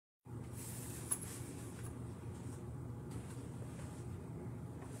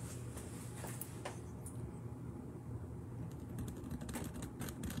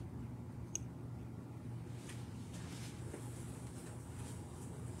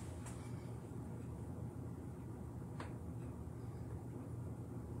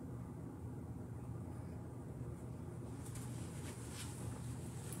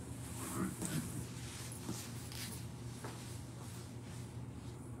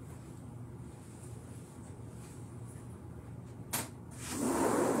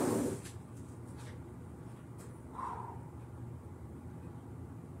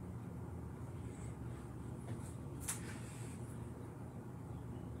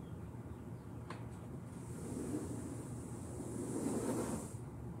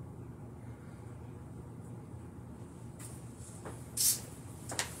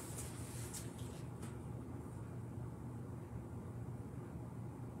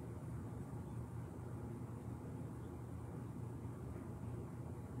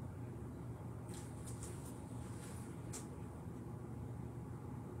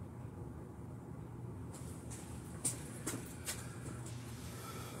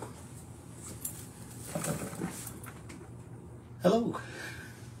Hello.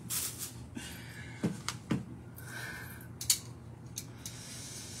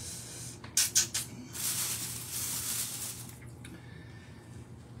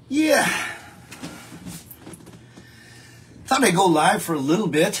 Yeah. Thought I'd go live for a little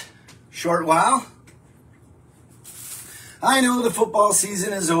bit, short while. I know the football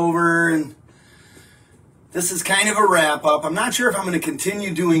season is over and this is kind of a wrap up. I'm not sure if I'm going to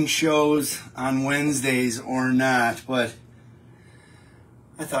continue doing shows on Wednesdays or not, but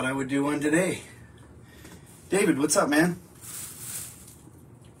I thought I would do one today. David, what's up, man?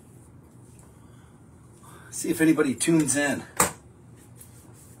 See if anybody tunes in.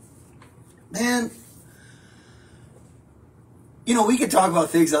 Man, you know, we could talk about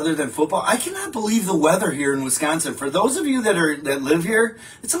things other than football. I cannot believe the weather here in Wisconsin. For those of you that live here,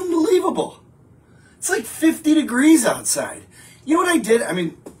 it's unbelievable. It's like 50 degrees outside. You know what I did? I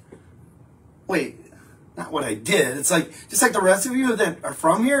mean, wait, not what I did. It's like, just like the rest of you that are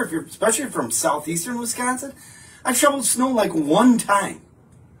from here, if you're, especially from southeastern Wisconsin, I've shoveled snow like one time.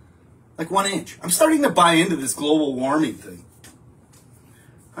 Like 1 inch. I'm starting to buy into this global warming thing.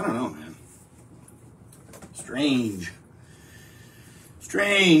 I don't know, man. Strange.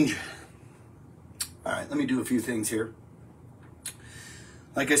 All right, let me do a few things here.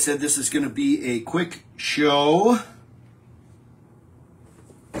 Like I said, this is going to be a quick show.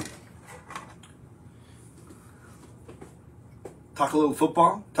 Talk a little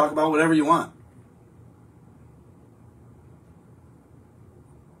football. Talk about whatever you want.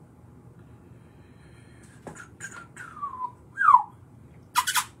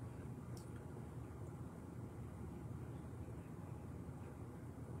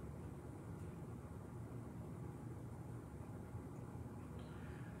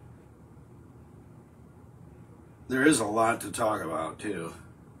 There is a lot to talk about, too,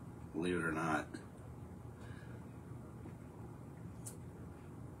 believe it or not.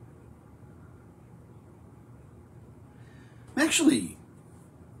 Actually,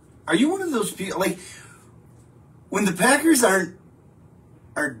 are you one of those people, like, when the Packers are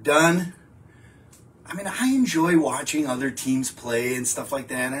done, I mean, I enjoy watching other teams play and stuff like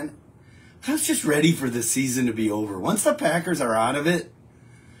that, and I was just ready for the season to be over. Once the Packers are out of it,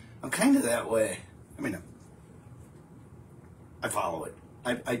 I'm kind of that way. I mean, I follow it.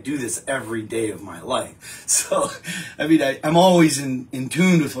 I do this every day of my life. So, I mean, I'm always in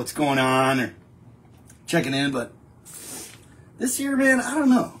tune with what's going on or checking in. But this year, man, I don't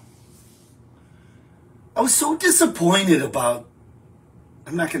know. I was so disappointed about,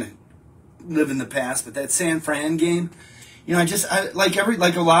 I'm not going to live in the past, but that San Fran game, you know, like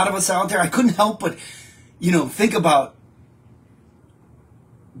a lot of us out there, I couldn't help but, you know, think about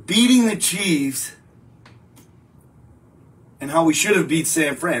beating the Chiefs and how we should have beat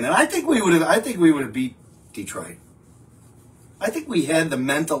San Fran. And I think we would have beat Detroit. I think we had the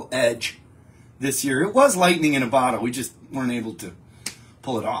mental edge this year. It was lightning in a bottle. We just weren't able to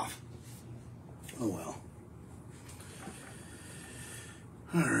pull it off. Oh well.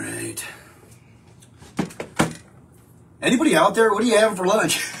 All right. Anybody out there? What are you having for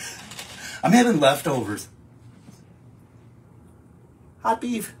lunch? I'm having leftovers. Hot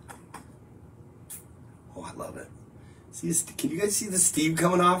beef. Oh, I love it. Can you guys see the steam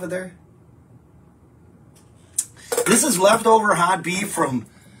coming off of there? This is leftover hot beef from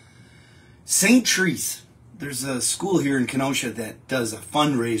St. Therese. There's a school here in Kenosha that does a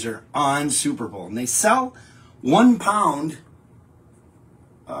fundraiser on Super Bowl. And they sell 1 pound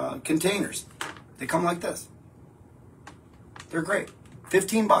containers. They come like this. They're great.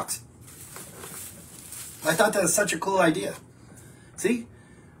 15 bucks. I thought that was such a cool idea. See?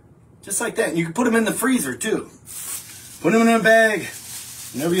 Just like that. And you can put them in the freezer too. Put them in a bag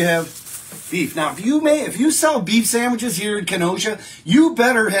whenever you have beef. Now, if you sell beef sandwiches here in Kenosha, you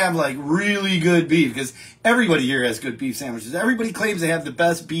better have like really good beef because everybody here has good beef sandwiches. Everybody claims they have the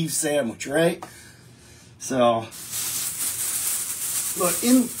best beef sandwich, right? So, look,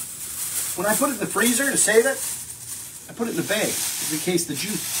 when I put it in the freezer to save it, I put it in the bag just in case the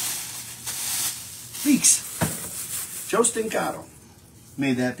juice leaks. Joe Stincato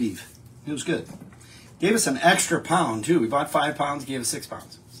made that beef. It was good. Gave us an extra pound, too. We bought 5 pounds, gave us 6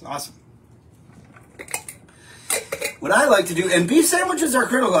 pounds. It's awesome. What I like to do, and beef sandwiches are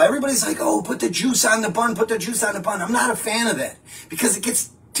critical. Everybody's like, oh, put the juice on the bun, put the juice on the bun. I'm not a fan of that because it gets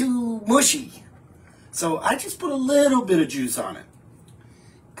too mushy. So I just put a little bit of juice on it.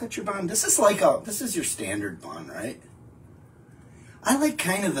 Cut your bun. This is your standard bun, right? I like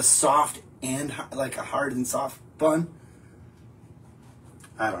kind of the soft and like a hard and soft bun.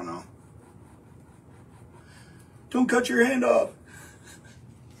 I don't know. Don't cut your hand off.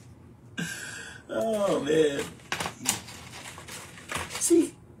 Oh, man.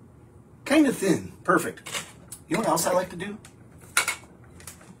 Kind of thin. Perfect. You know what else I like to do?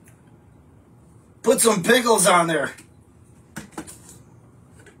 Put some pickles on there.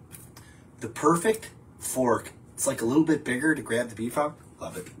 The perfect fork. It's like a little bit bigger to grab the beef out.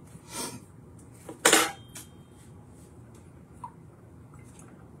 Love it.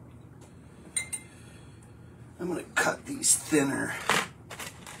 I'm going to cut these thinner.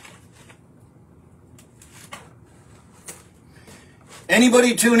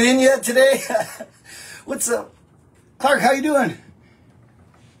 Anybody tune in yet today? What's up? Clark, how you doing?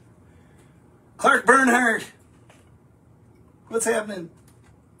 Clark Bernhardt. What's happening?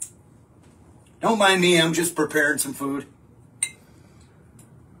 Don't mind me, I'm just preparing some food.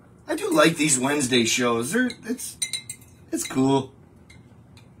 I do like these Wednesday shows. It's cool.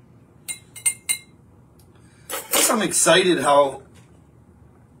 Plus, I'm excited how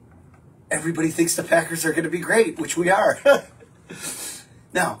everybody thinks the Packers are going to be great, which we are.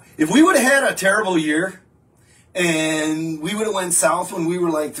 Now, if we would have had a terrible year and we would have went south when we were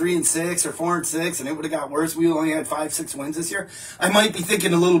like 3-6 or 4-6 and it would have got worse, we only had 5-6 wins this year, I might be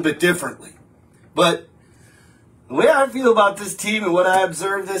thinking a little bit differently. But the way I feel about this team and what I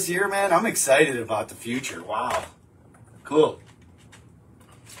observed this year, man, I'm excited about the future. Wow. Cool.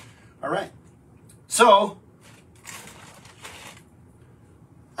 All right. So,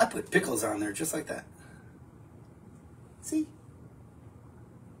 I put pickles on there just like that. See?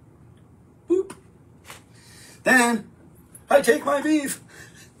 Boop. Then, I take my beef.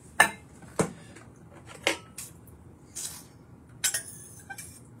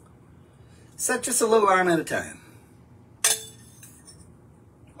 Set just a little on at a time.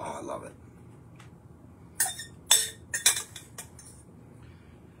 Oh, I love it.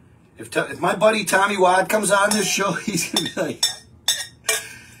 If my buddy Tommy Watt comes on this show, he's going to be like,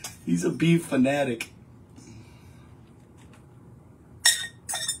 he's a beef fanatic.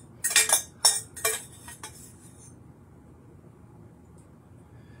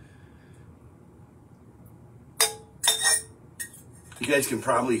 You guys can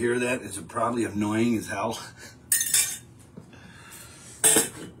probably hear that. It's probably annoying as hell.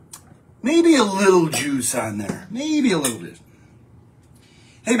 Maybe a little juice on there. Maybe a little bit.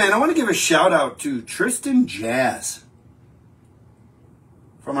 Hey, man, I want to give a shout out to Tristan Jazz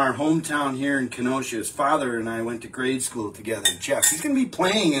from our hometown here in Kenosha. His father and I went to grade school together. Jeff, he's going to be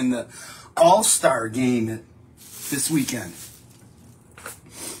playing in the All-Star game this weekend.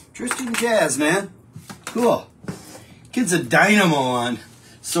 Tristan Jazz, man. Cool. Kid's a dynamo on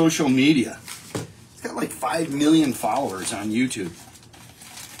social media. He's got like 5 million followers on YouTube.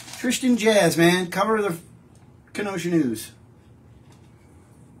 Tristan Jazz, man. Cover of the Kenosha News.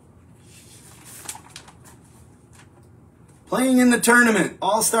 Playing in the tournament.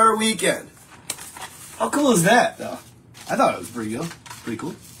 All-Star weekend. How cool is that, though? I thought it was pretty good. Pretty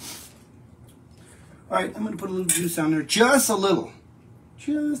cool. All right, I'm going to put a little juice on there. Just a little.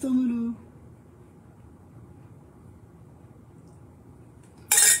 Just a little.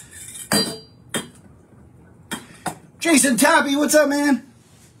 Jason Toppy, what's up, man?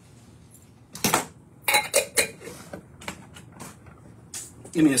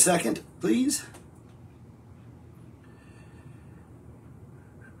 Give me a second, please.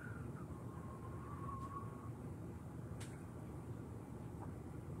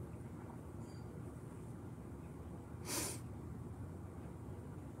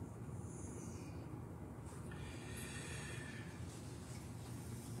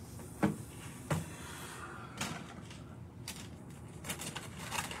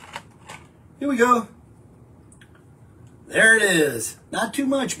 Here we go. There it is. Not too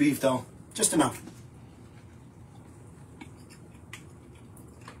much beef, though. Just enough.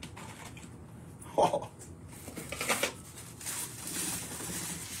 Oh.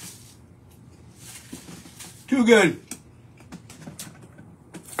 Too good.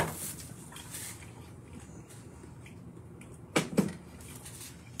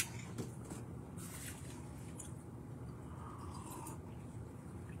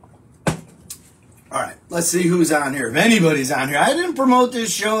 All right, let's see who's on here. If anybody's on here. I didn't promote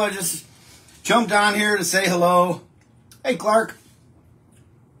this show. I just jumped on here to say hello. Hey, Clark.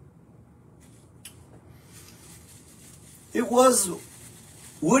 It was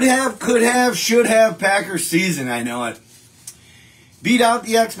would have, could have, should have Packers season. I know it. Beat out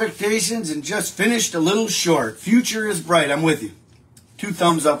the expectations and just finished a little short. Future is bright. I'm with you. 2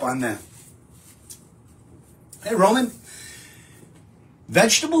 thumbs up on that. Hey, Roman.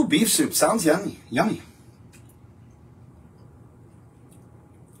 Vegetable beef soup. Sounds yummy. Yummy.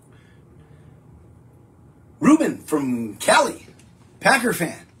 Ruben from Cali. Packer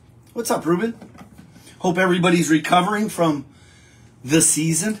fan. What's up, Ruben? Hope everybody's recovering from the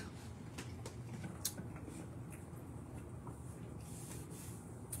season.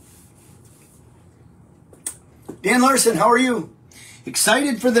 Dan Larson, how are you?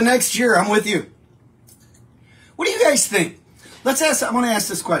 Excited for the next year. I'm with you. What do you guys think? I want to ask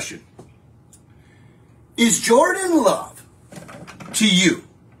this question. Is Jordan Love to you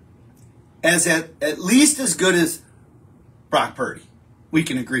as at least as good as Brock Purdy? We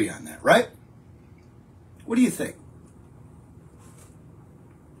can agree on that, right? What do you think?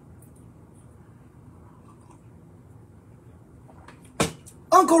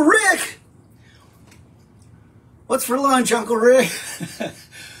 Uncle Rick! What's for lunch, Uncle Rick?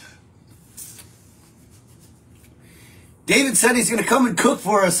 David said he's going to come and cook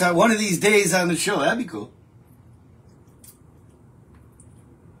for us one of these days on the show. That'd be cool.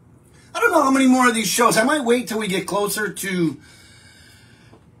 I don't know how many more of these shows. I might wait till we get closer to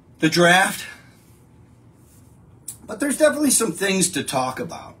the draft. But there's definitely some things to talk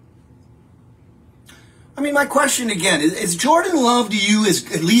about. I mean, my question again, is Jordan Love to you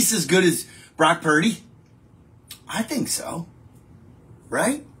at least as good as Brock Purdy? I think so.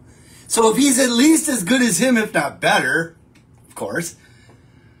 Right? So if he's at least as good as him, if not better, of course,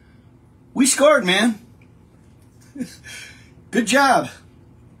 we scored, man. Good job.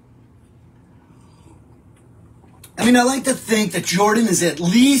 I mean, I like to think that Jordan is at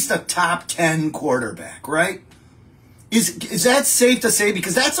least a top 10 quarterback, right? Is that safe to say?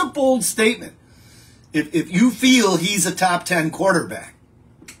 Because that's a bold statement. If you feel he's a top 10 quarterback.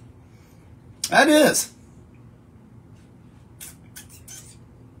 That is.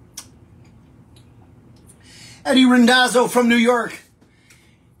 Eddie Randazzo from New York.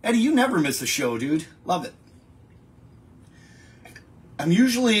 Eddie, you never miss a show, dude. Love it. I'm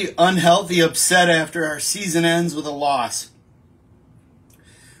usually unhealthy upset after our season ends with a loss.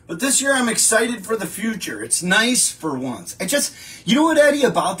 But this year I'm excited for the future. It's nice for once. You know what, Eddie,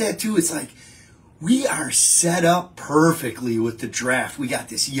 about that too? It's like we are set up perfectly with the draft. We got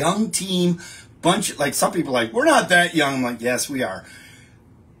this young team, like some people are like, we're not that young. I'm like, yes, we are.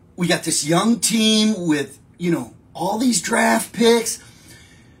 We got this young team with, all these draft picks.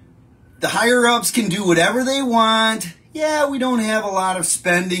 The higher-ups can do whatever they want. Yeah, we don't have a lot of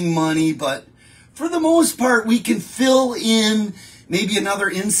spending money, but for the most part, we can fill in maybe another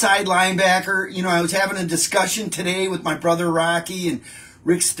inside linebacker. I was having a discussion today with my brother Rocky and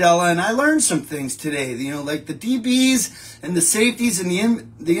Rick Stella, and I learned some things today. Like the DBs and the safeties and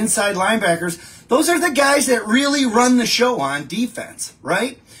the inside linebackers, those are the guys that really run the show on defense,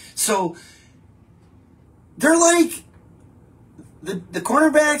 right? So they're like the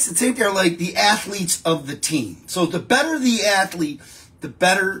cornerbacks and safety are like the athletes of the team. So the better the athlete, the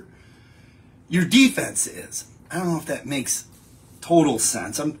better your defense is. I don't know if that makes total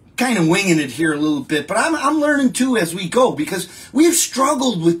sense. I'm kind of winging it here a little bit, but I'm learning too as we go because we've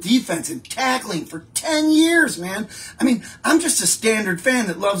struggled with defense and tackling for 10 years, man. I mean, I'm just a standard fan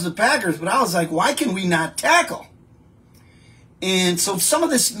that loves the Packers, but I was like, why can we not tackle? And so some of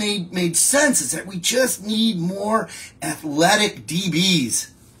this made sense, is that we just need more athletic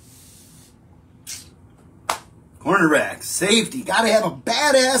DBs. Cornerback, safety. Got to have a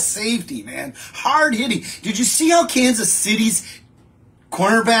badass safety, man. Hard hitting. Did you see how Kansas City's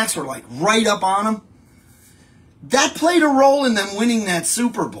cornerbacks were like right up on them? That played a role in them winning that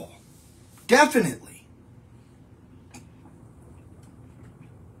Super Bowl. Definitely.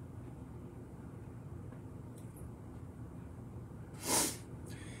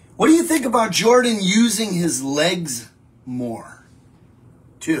 What do you think about Jordan using his legs more,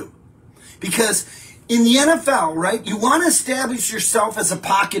 too? Because in the NFL, right, you want to establish yourself as a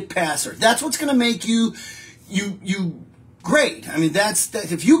pocket passer. That's what's going to make you great. I mean,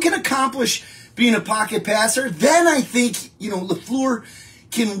 that. If you can accomplish being a pocket passer, then I think, LaFleur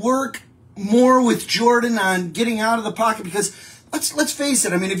can work more with Jordan on getting out of the pocket. Because let's face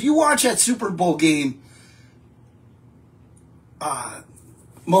it, I mean, if you watch that Super Bowl game,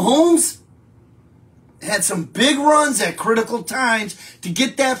 Mahomes had some big runs at critical times to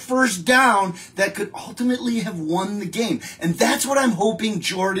get that first down that could ultimately have won the game. And that's what I'm hoping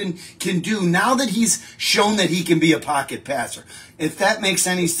Jordan can do now that he's shown that he can be a pocket passer. If that makes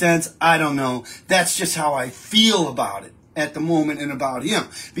any sense, I don't know. That's just how I feel about it at the moment and about him.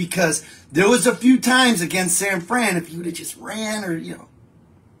 Because there was a few times against San Fran, if he would have just ran or,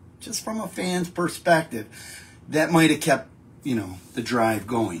 just from a fan's perspective, that might have kept the drive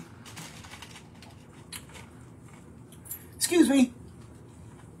going. Excuse me.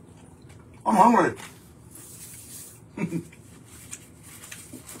 I'm hungry.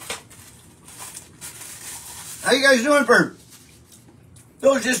 How you guys doing for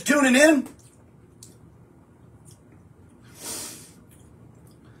those just tuning in?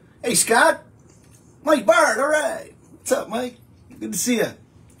 Hey, Scott. Mike Bard, all right. What's up, Mike? Good to see you.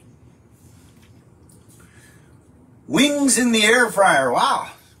 Wings in the air fryer. Wow,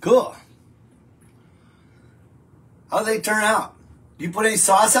 cool. How'd they turn out? Do you put any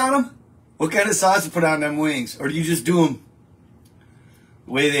sauce on them? What kind of sauce you put on them wings? Or do you just do them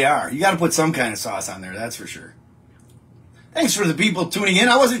the way they are? You got to put some kind of sauce on there, that's for sure. Thanks for the people tuning in.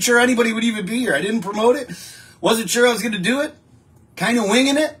 I wasn't sure anybody would even be here. I didn't promote it. Wasn't sure I was going to do it. Kind of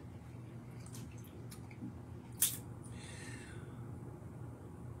winging it.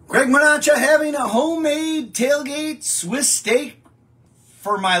 Greg Manacha having a homemade tailgate Swiss steak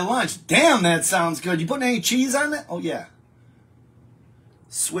for my lunch. Damn, that sounds good. You putting any cheese on that? Oh, yeah.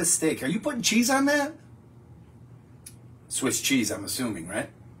 Swiss steak. Are you putting cheese on that? Swiss cheese, I'm assuming, right?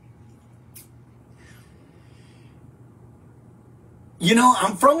 You know,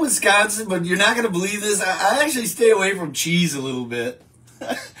 I'm from Wisconsin, but you're not going to believe this. I actually stay away from cheese a little bit.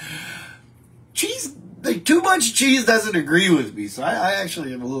 Cheese, like, too much cheese doesn't agree with me, so I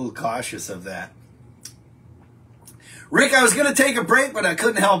actually am a little cautious of that. Rick, I was going to take a break, but I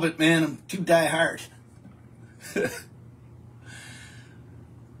couldn't help it, man. I'm too die-hard.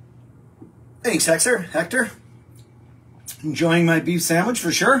 Thanks, Hector. Enjoying my beef sandwich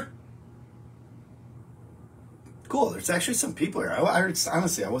for sure. Cool, there's actually some people here.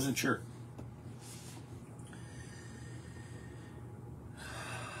 Honestly, I wasn't sure.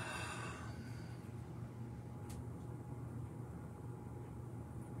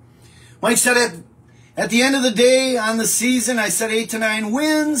 Mike said at the end of the day on the season, I said 8 to 9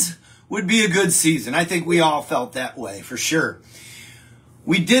 wins would be a good season. I think we all felt that way, for sure.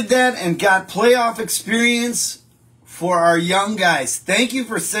 We did that and got playoff experience for our young guys. Thank you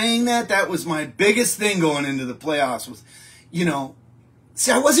for saying that. That was my biggest thing going into the playoffs was, you know,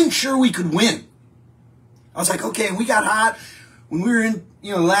 see, I wasn't sure we could win. I was like, okay, and we got hot when we were in,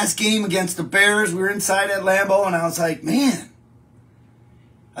 you know, the last game against the Bears. We were inside at Lambeau, and I was like, man.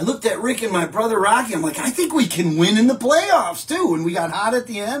 I looked at Rick and my brother Rocky. I'm like, I think we can win in the playoffs, too. And we got hot at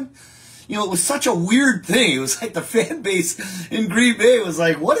the end. You know, it was such a weird thing. It was like the fan base in Green Bay was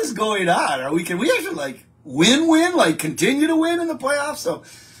like, what is going on? Can we actually, like, win, like, continue to win in the playoffs? So,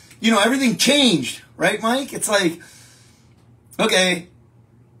 you know, everything changed, right, Mike? It's like, okay,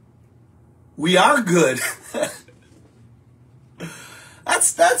 we are good.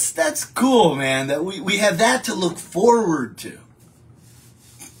 That's cool, man, that we have that to look forward to.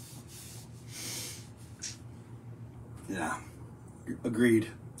 Yeah, agreed.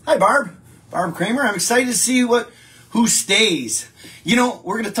 Hi, Barb Kramer. I'm excited to see who stays. You know,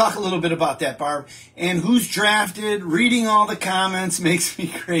 we're going to talk a little bit about that, Barb. And who's drafted, reading all the comments makes me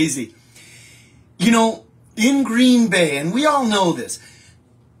crazy. You know, in Green Bay, and we all know this,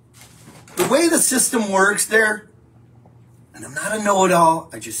 the way the system works there, and I'm not a know-it-all,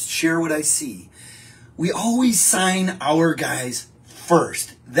 I just share what I see. We always sign our guys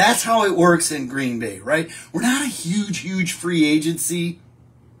first. That's how it works in Green Bay, right? We're not a huge free agency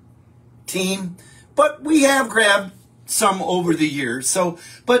team, but we have grabbed some over the years. So,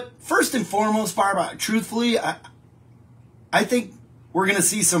 but first and foremost, Barb, truthfully, I think we're going to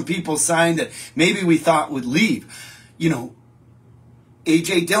see some people sign that maybe we thought would leave. You know,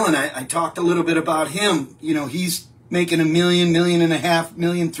 A.J. Dillon, I talked a little bit about him. You know, he's making $1 million, $1.5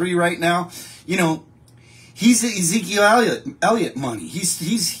 million, $1.3 million right now. You know, he's Ezekiel Elliott money.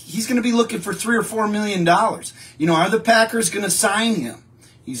 He's going to be looking for $3 or $4 million. You know, are the Packers going to sign him?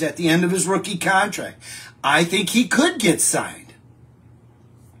 He's at the end of his rookie contract. I think he could get signed.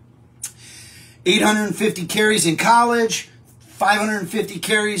 850 carries in college, 550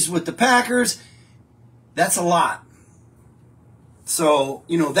 carries with the Packers. That's a lot. So,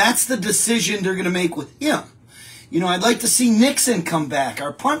 you know, that's the decision they're going to make with him. You know, I'd like to see Nixon come back,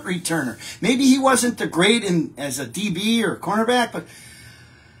 our punt returner. Maybe he wasn't the great as a DB or cornerback, but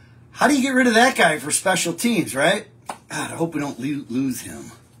how do you get rid of that guy for special teams, right? God, I hope we don't lose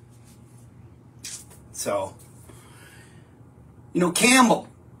him. So, you know, Campbell,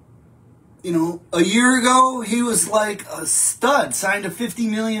 you know, a year ago, he was like a stud, signed a $50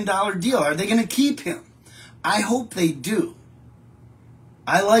 million deal. Are they going to keep him? I hope they do.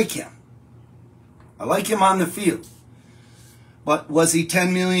 I like him. I like him on the field. But was he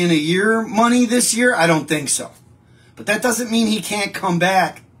 $10 million a year money this year? I don't think so. But that doesn't mean he can't come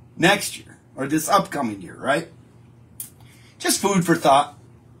back next year or this upcoming year, right? Just food for thought.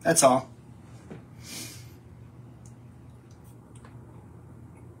 That's all.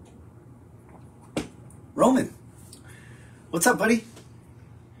 Roman, what's up, buddy?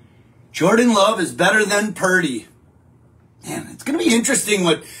 Jordan Love is better than Purdy. Man, it's going to be interesting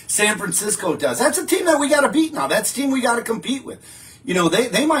what San Francisco does. That's a team that we got to beat now. That's a team we got to compete with. You know,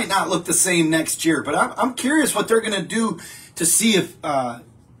 they might not look the same next year, but I'm curious what they're going to do to see if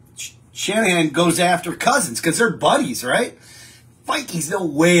Shanahan goes after Cousins because they're buddies, right? Vikings, no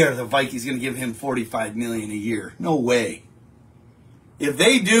way are the Vikings going to give him $45 million a year. No way. If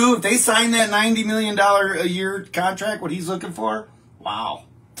they do, if they sign that $90 million a year contract, what he's looking for, wow.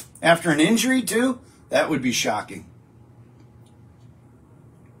 After an injury, too, that would be shocking.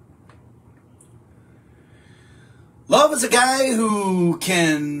 Love is a guy who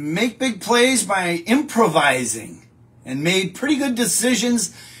can make big plays by improvising and made pretty good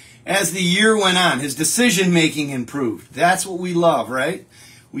decisions as the year went on. His decision-making improved. That's what we love, right?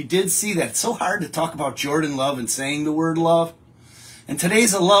 We did see that. It's so hard to talk about Jordan Love and saying the word love. And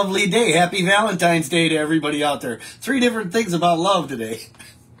today's a lovely day. Happy Valentine's Day to everybody out there. 3 different things about love today.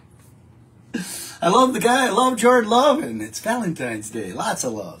 I love the guy. I love Jordan Love, and it's Valentine's Day. Lots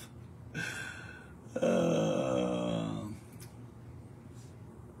of love.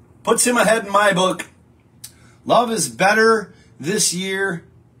 Puts him ahead in my book. Love is better this year.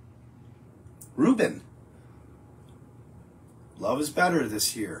 Ruben. Love is better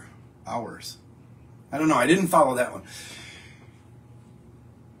this year. Ours. I don't know. I didn't follow that one.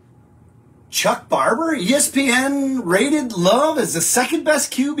 Chuck Barber, ESPN rated Love as the second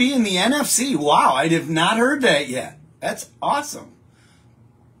best QB in the NFC. Wow, I have not heard that yet. That's awesome.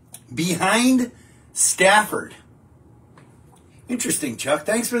 Behind Stafford. Interesting, Chuck.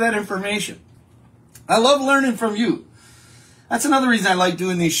 Thanks for that information. I love learning from you. That's another reason I like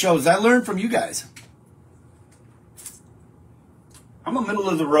doing these shows. I learn from you guys. I'm a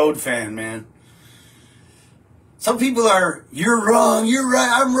middle-of-the-road fan, man. Some people are, you're wrong, you're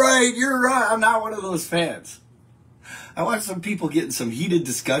right, I'm right, you're right. I'm not one of those fans. I watch some people getting some heated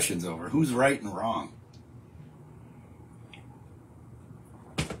discussions over who's right and wrong.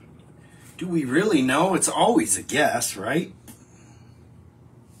 Do we really know? It's always a guess, right?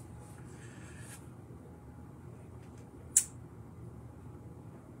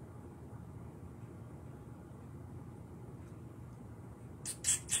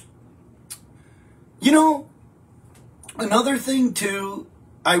 You know, another thing, too,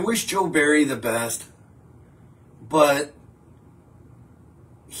 I wish Joe Barry the best, but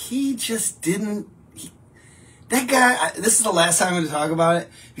he just didn't. That guy, this is the last time I'm going to talk about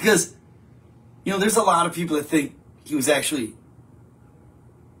it, because, you know, there's a lot of people that think he was actually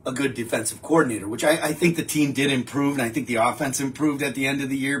a good defensive coordinator, which I think the team did improve, and I think the offense improved at the end of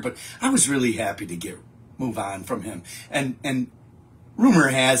the year, but I was really happy to move on from him. And rumor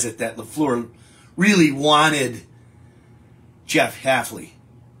has it that LaFleur really wanted Jeff Hafley.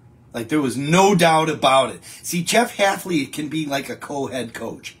 Like, there was no doubt about it. See, Jeff Hafley can be like a co-head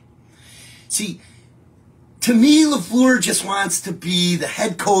coach. See, to me, LaFleur just wants to be the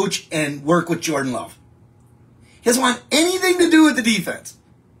head coach and work with Jordan Love. He doesn't want anything to do with the defense.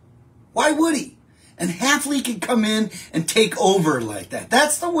 Why would he? And Hafley can come in and take over like that.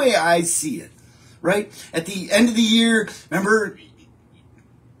 That's the way I see it, right? At the end of the year, remember,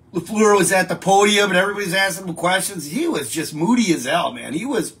 LaFleur was at the podium and everybody's asking him questions. He was just moody as hell, man. He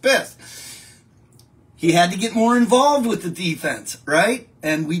was pissed. He had to get more involved with the defense, right?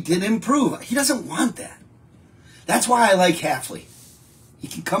 And we did improve. He doesn't want that. That's why I like Hafley. He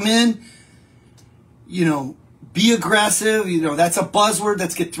can come in, you know, be aggressive. You know, that's a buzzword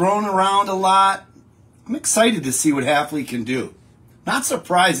that's get thrown around a lot. I'm excited to see what Hafley can do. Not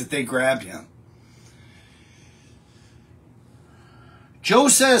surprised that they grabbed him. Joe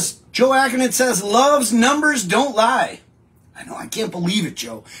Ackerman says, Love's numbers don't lie. I know, I can't believe it,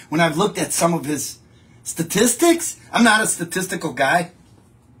 Joe. When I've looked at some of his statistics, I'm not a statistical guy.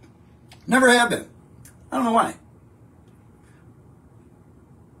 Never have been. I don't know why.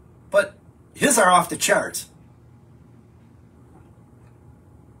 But his are off the charts.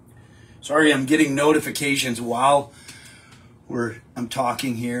 Sorry, I'm getting notifications while I'm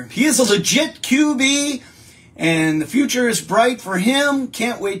talking here. He is a legit QB. And the future is bright for him.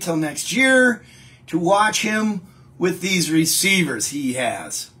 Can't wait till next year to watch him with these receivers he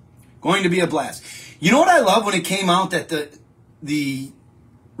has. Going to be a blast. You know what I love when it came out that the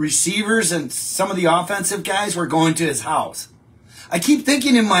receivers and some of the offensive guys were going to his house? I keep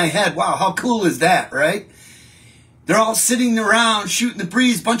thinking in my head, wow, how cool is that, right? They're all sitting around shooting the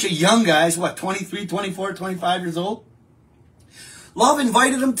breeze, bunch of young guys, 23, 24, 25 years old. Love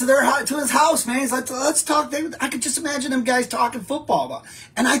invited them to his house, man. He's like, let's talk. I could just imagine them guys talking football about.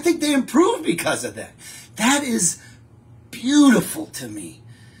 And I think they improved because of that. That is beautiful to me,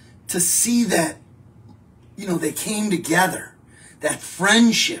 to see that, you know, they came together, that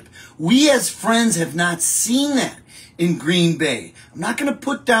friendship. We as friends have not seen that in Green Bay. I'm not going to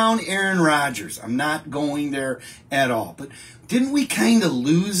put down Aaron Rodgers. I'm not going there at all. But didn't we kind of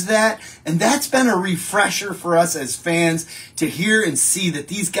lose that? And that's been a refresher for us as fans to hear and see that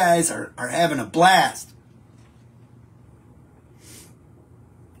these guys are having a blast.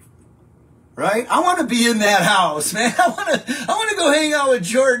 Right? I want to be in that house, man. I want to go hang out with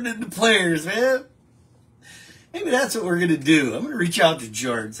Jordan and the players, man. Maybe that's what we're going to do. I'm going to reach out to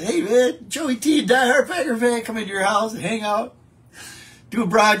Jordan. Say, hey, man, Joey T, diehard Packer fan, come into your house and hang out. Do a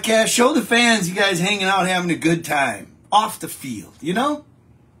broadcast. Show the fans you guys hanging out, having a good time. Off the field, you know?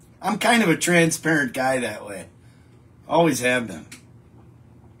 I'm kind of a transparent guy that way. Always have been.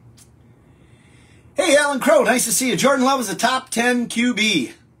 Hey, Alan Crow, nice to see you. Jordan Love is a top 10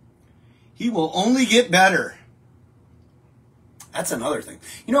 QB. He will only get better. That's another thing.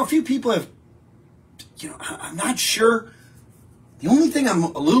 You know, a few people have, I'm not sure. The only thing I'm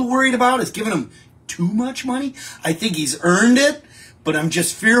a little worried about is giving him too much money. I think he's earned it, but I'm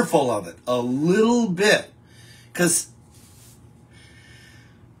just fearful of it a little bit. Because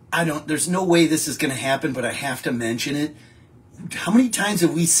there's no way this is going to happen, but I have to mention it. How many times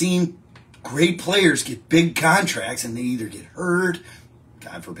have we seen great players get big contracts and they either get hurt,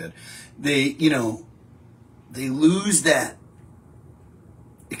 God forbid, they lose that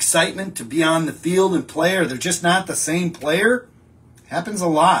excitement to be on the field and play, or they're just not the same player? Happens a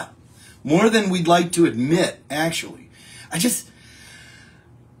lot. More than we'd like to admit, actually. Is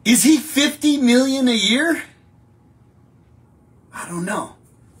he $50 million a year? I don't know.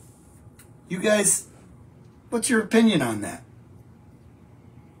 You guys, what's your opinion on that?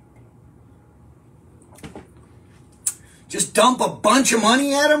 Just dump a bunch of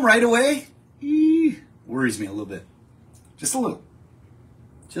money at him right away? Worries me a little bit. Just a little.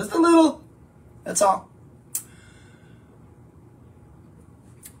 Just a little. That's all.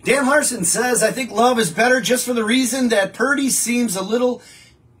 Dan Larson says, I think Love is better just for the reason that Purdy seems a little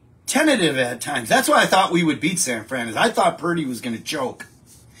tentative at times. That's why I thought we would beat San Fran. I thought Purdy was going to choke.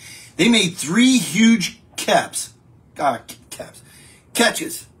 They made 3 huge catches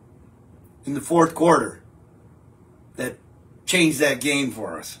in the fourth quarter that changed that game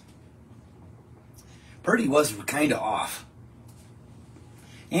for us. Purdy was kind of off.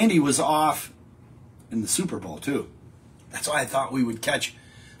 And he was off in the Super Bowl, too. That's why I thought we would catch.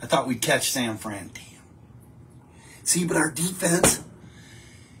 I thought we'd catch San Fran. Damn. See, but our defense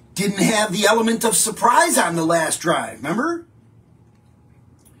didn't have the element of surprise on the last drive. Remember?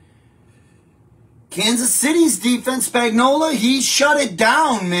 Kansas City's defense, Spagnuolo, he shut it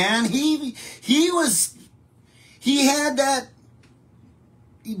down, man. He did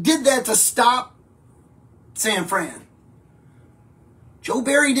that to stop San Fran. Joe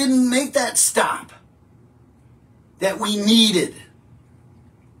Barry didn't make that stop that we needed.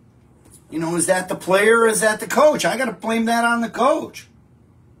 Is that the player or is that the coach? I got to blame that on the coach.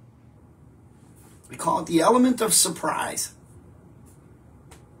 We call it the element of surprise.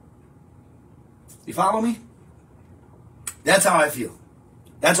 You follow me? That's how I feel.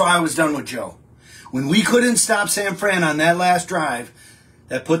 That's why I was done with Joe. When we couldn't stop San Fran on that last drive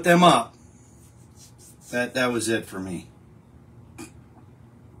that put them up, that was it for me.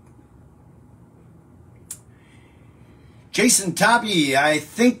 Jason Toppy, I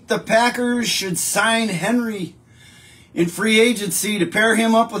think the Packers should sign Henry in free agency to pair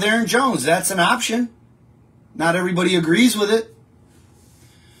him up with Aaron Jones. That's an option. Not everybody agrees with it.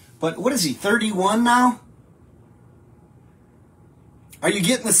 But what is he, 31 now? Are you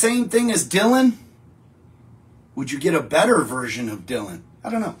getting the same thing as Dylan? Would you get a better version of Dylan?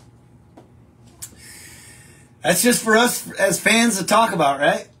 I don't know. That's just for us as fans to talk about,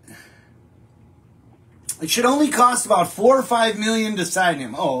 right? It should only cost about $4 or $5 million to sign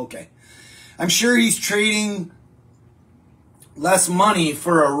him. Oh, okay. I'm sure he's trading less money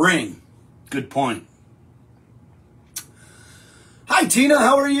for a ring. Good point. Hi, Tina.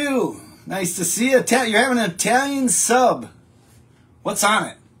 How are you? Nice to see you. You're having an Italian sub. What's on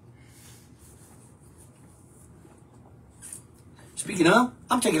it? Speaking of,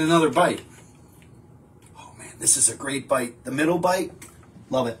 I'm taking another bite. Oh, man, this is a great bite. The middle bite,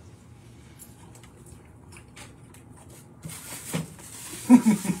 love it.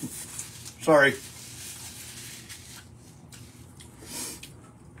 Sorry.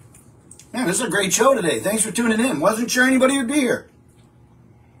 Man, this is a great show today. Thanks for tuning in. Wasn't sure anybody would be here.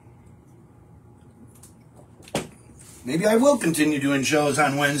 Maybe I will continue doing shows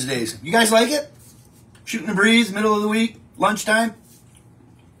on Wednesdays. You guys like it? Shooting the breeze, middle of the week, lunchtime?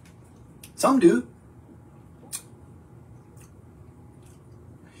 Some do.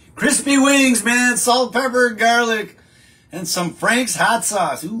 Crispy wings, man. Salt, pepper, garlic, and some Frank's hot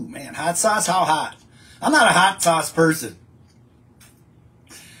sauce. Ooh, man, hot sauce, how hot? I'm not a hot sauce person.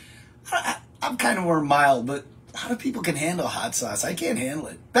 I'm kind of more mild, but a lot of people can handle hot sauce. I can't handle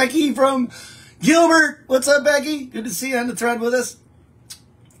it. Becky from Gilbert. What's up, Becky? Good to see you on the thread with us.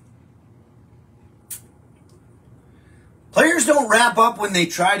 Players don't wrap up when they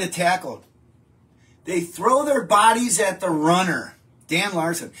try to tackle. They throw their bodies at the runner. Dan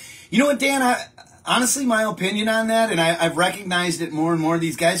Larson. You know what, Dan? Honestly, my opinion on that, and I've recognized it more and more,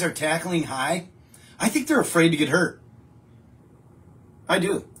 these guys are tackling high. I think they're afraid to get hurt. I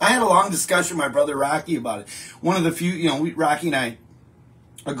do. I had a long discussion with my brother Rocky about it. One of the few, Rocky and I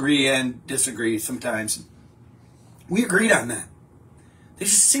agree and disagree sometimes. We agreed on that. They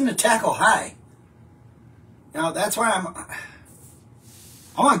just seem to tackle high. Now, that's why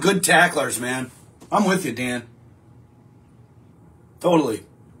I want good tacklers, man. I'm with you, Dan. Totally.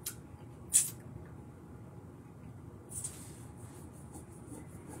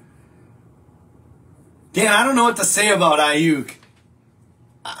 Dan, I don't know what to say about Ayuk.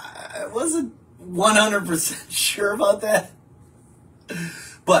 I wasn't 100% sure about that.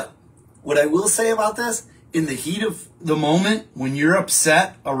 But what I will say about this, in the heat of the moment, when you're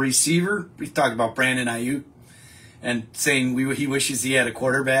upset, a receiver, we talked about Brandon Ayuk, and saying he wishes he had a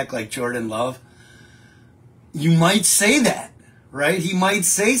quarterback like Jordan Love, you might say that, right? He might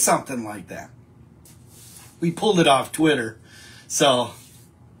say something like that. We pulled it off Twitter. So,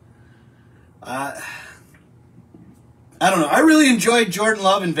 I don't know. I really enjoyed Jordan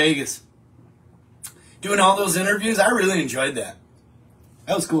Love in Vegas. Doing all those interviews, I really enjoyed that.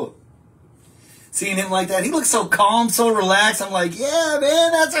 That was cool. Seeing him like that. He looks so calm, so relaxed. I'm like, yeah,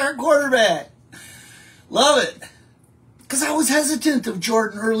 man, that's our quarterback. Love it. Because I was hesitant of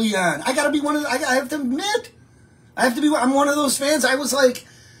Jordan early on. I got to be one of the, I have to admit, I'm one of those fans. I was like,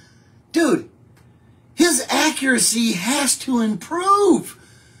 dude, his accuracy has to improve.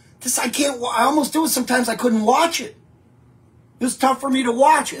 I almost do it sometimes. I couldn't watch it. It was tough for me to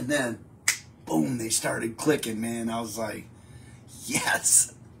watch. And then, boom, they started clicking, man. I was like,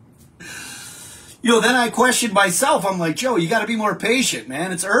 yes. Then I questioned myself. I'm like, Joe, you got to be more patient,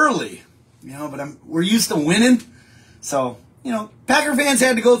 man. It's early. But we're used to winning. So, Packer fans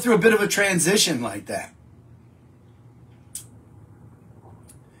had to go through a bit of a transition like that.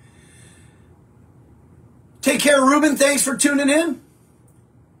 Take care, Ruben. Thanks for tuning in.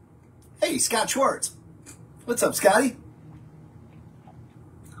 Hey, Scott Schwartz. What's up, Scotty?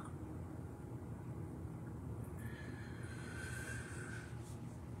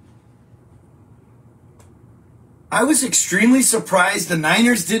 I was extremely surprised the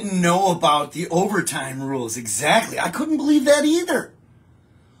Niners didn't know about the overtime rules. Exactly. I couldn't believe that either.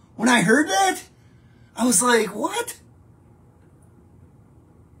 When I heard that, I was like, what?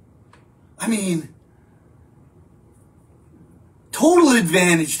 I mean, total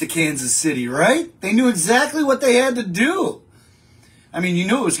advantage to Kansas City, right? They knew exactly what they had to do. I mean, you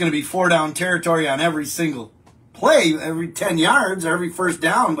knew it was going to be 4-down territory on every single play, every 10 yards, every first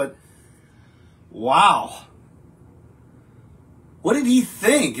down, but wow. What did he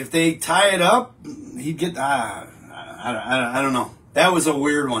think? If they tie it up, he'd get, I don't know. That was a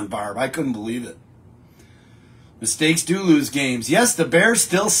weird one, Barb. I couldn't believe it. Mistakes do lose games. Yes, the Bears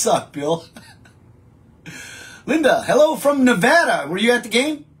still suck, Bill. Linda, hello from Nevada. Were you at the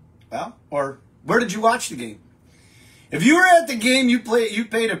game? Well, or where did you watch the game? If you were at the game, you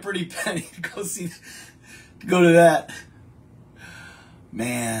paid a pretty penny to go to that.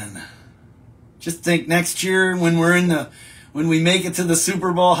 Man, just think next year when we make it to the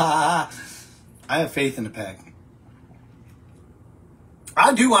Super Bowl, I have faith in the Pack.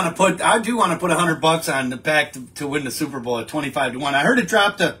 I do want to put $100 on the Pack to win the Super Bowl at 25-1. I heard it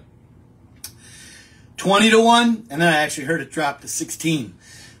drop to 20-1, and then I actually heard it drop to 16.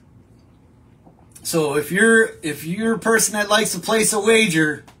 So if you're a person that likes to place a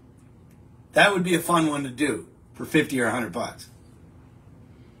wager, that would be a fun one to do for 50 or $100.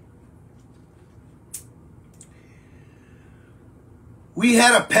 We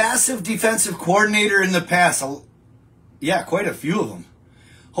had a passive defensive coordinator in the past. Yeah, quite a few of them.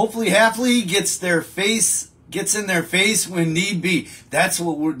 Hopefully Hafley gets in their face when need be. That's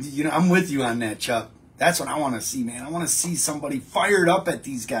what I'm with you on that, Chuck. That's what I want to see, man. I want to see somebody fired up at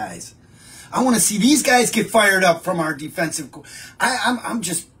these guys. I want to see these guys get fired up from our defensive.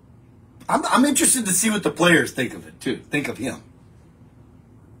 I'm interested to see what the players think of it too. Think of him.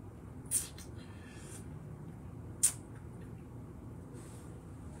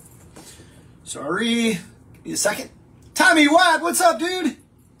 Sorry. Give me a second. Tommy Watt, what's up, dude?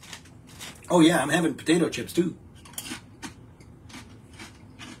 Oh, yeah, I'm having potato chips, too.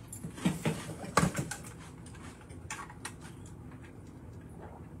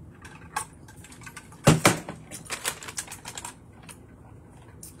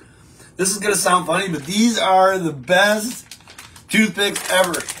 This is going to sound funny, but these are the best toothpicks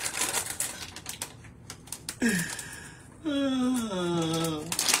ever.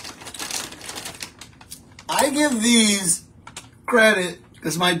 I give these credit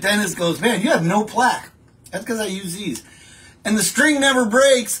because my dentist goes, man, you have no plaque. That's because I use these. And the string never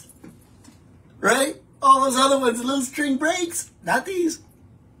breaks, right? All those other ones, the little string breaks. Not these.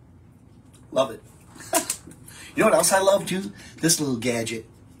 Love it. You know what else I love too? This little gadget.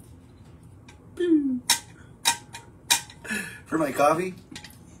 For my coffee.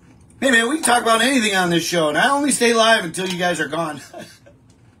 Hey man, we can talk about anything on this show, and I only stay live until you guys are gone.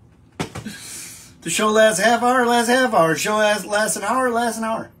 The show lasts a half hour, lasts a half hour. The show lasts an hour, lasts an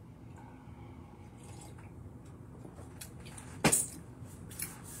hour.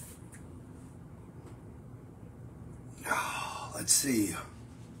 Oh, let's see.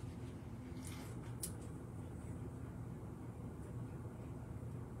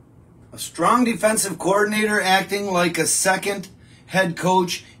 A strong defensive coordinator acting like a second head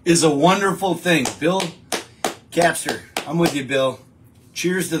coach is a wonderful thing. Bill Capster, I'm with you, Bill.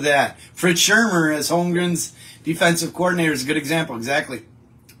 Cheers to that. Fritz Shermer as Holmgren's defensive coordinator is a good example. Exactly.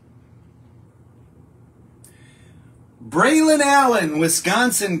 Braylon Allen,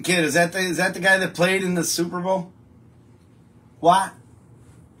 Wisconsin kid. Is that the guy that played in the Super Bowl? What?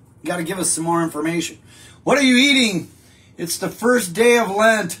 You got to give us some more information. What are you eating? It's the first day of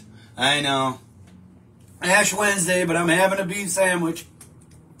Lent. I know. Ash Wednesday, but I'm having a beef sandwich.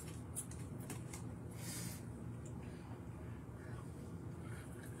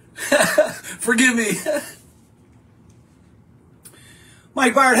 Forgive me.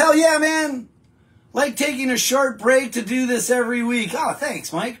 Mike Bard, hell yeah, man. Like taking a short break to do this every week. Oh,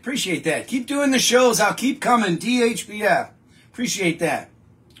 thanks, Mike. Appreciate that. Keep doing the shows. I'll keep coming. DHPF. Appreciate that.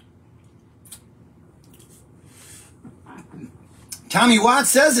 Tommy Watts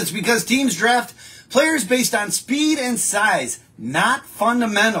says it's because teams draft players based on speed and size, not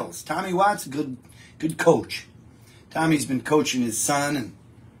fundamentals. Tommy Watts, good coach. Tommy's been coaching his son and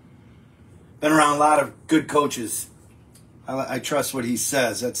been around a lot of good coaches. I trust what he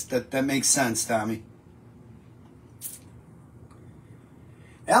says. That makes sense, Tommy.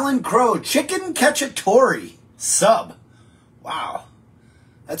 Alan Crow, chicken cacciatore sub. Wow,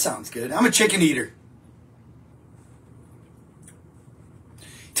 that sounds good. I'm a chicken eater.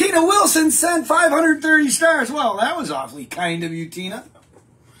 Tina Wilson sent 530 stars. Well, that was awfully kind of you, Tina.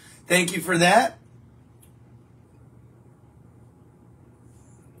 Thank you for that.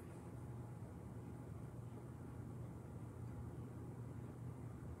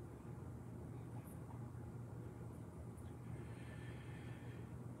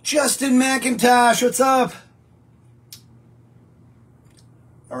 Justin McIntosh, what's up?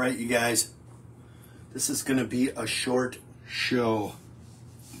 All right, you guys. This is going to be a short show.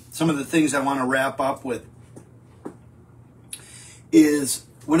 Some of the things I want to wrap up with is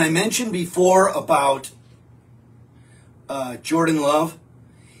when I mentioned before about Jordan Love,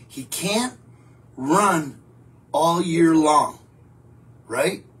 he can't run all year long,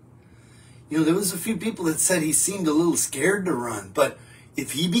 right? You know, there was a few people that said he seemed a little scared to run, but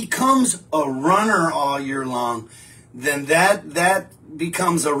if he becomes a runner all year long, then that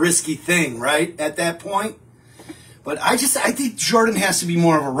becomes a risky thing, right? At that point. But I think Jordan has to be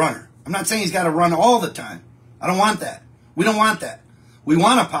more of a runner. I'm not saying he's got to run all the time. I don't want that. We don't want that. We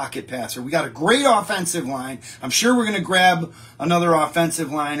want a pocket passer. We got a great offensive line. I'm sure we're going to grab another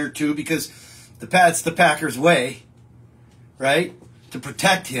offensive line or two because that's the Packers' way, right? To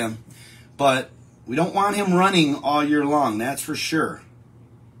protect him. But we don't want him running all year long, that's for sure.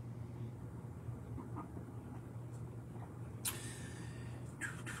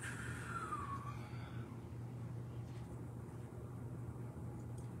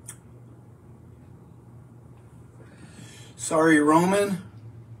 Sorry, Roman.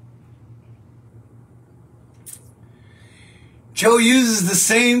 Joe uses the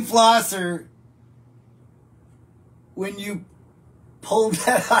same flosser when you pulled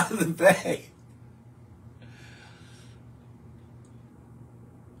that out of the bag.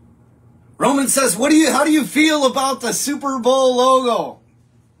 Roman says, how do you feel about the Super Bowl logo?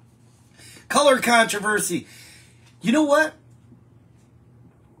 Color controversy. You know what?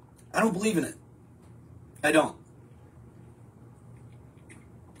 I don't believe in it. I don't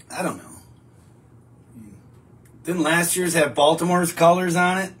know. Didn't last year's have Baltimore's colors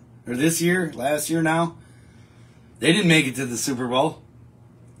on it? Or this year? Last year now? They didn't make it to the Super Bowl.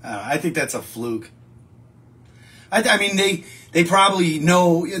 I think that's a fluke. I mean, they probably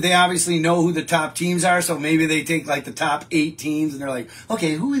know, they obviously know who the top teams are, so maybe they take like the top 8 teams and they're like,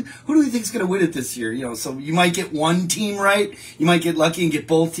 okay, who do we think is going to win it this year? You know, so you might get one team right, you might get lucky and get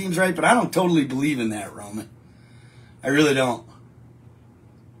both teams right, but I don't totally believe in that, Roman. I really don't.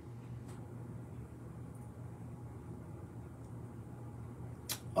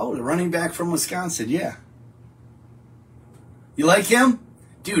 Oh, the running back from Wisconsin, yeah. You like him?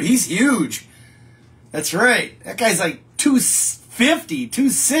 Dude, he's huge. That's right. That guy's like 250,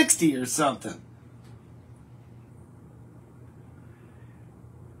 260 or something.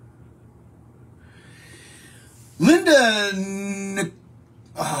 Linda,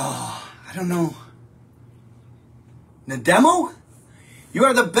 I don't know. Nademo? You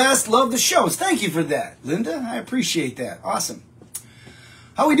are the best. Love the shows. Thank you for that, Linda. I appreciate that. Awesome.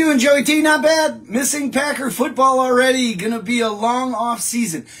 How we doing, Joey T? Not bad. Missing Packer football already. Gonna be a long off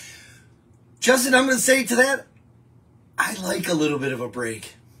season. Justin, I'm gonna say to that, I like a little bit of a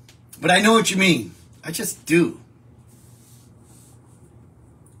break. But I know what you mean. I just do.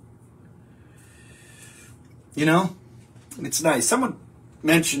 You know? It's nice. Someone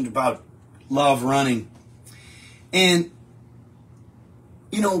mentioned about love running. And,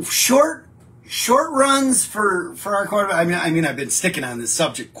 you know, short runs for our quarterback. I mean, I've been sticking on this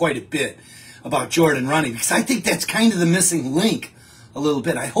subject quite a bit about Jordan running because I think that's kind of the missing link a little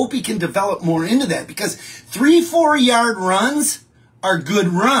bit. I hope he can develop more into that because 3-4 yard runs are good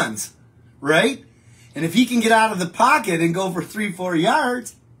runs, right? And if he can get out of the pocket and go for 3-4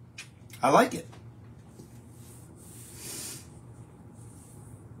 yards, I like it.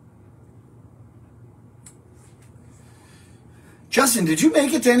 Justin, did you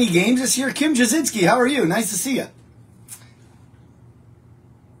make it to any games this year? Kim Jasinski, how are you? Nice to see you.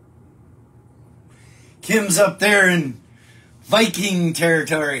 Kim's up there in Viking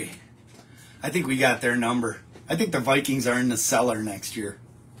territory. I think we got their number. I think the Vikings are in the cellar next year.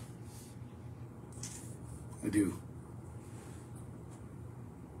 I do.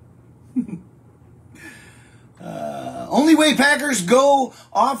 Only way Packers go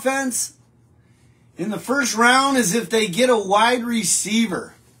offense in the first round is if they get a wide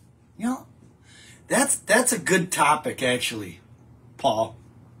receiver. You know, that's a good topic, actually, Paul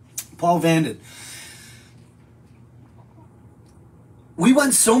Vanden. We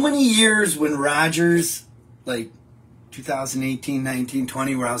went so many years when Rodgers, like 2018, 19,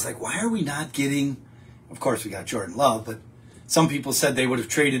 20, where I was like, why are we not getting, of course we got Jordan Love, but some people said they would have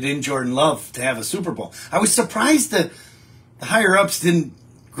traded in Jordan Love to have a Super Bowl. I was surprised that the higher-ups didn't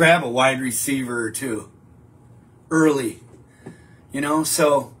grab a wide receiver or two early. You know,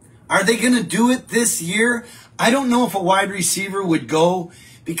 so are they going to do it this year? I don't know if a wide receiver would go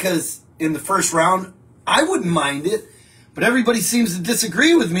because in the first round, I wouldn't mind it. But everybody seems to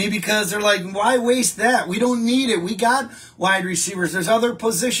disagree with me because they're like, why waste that? We don't need it. We got wide receivers. There's other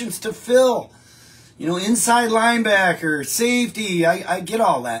positions to fill. You know, inside linebacker, safety. I get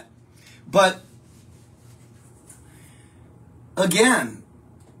all that. But, again,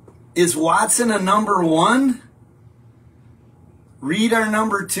 is Watson a number 1? Reed our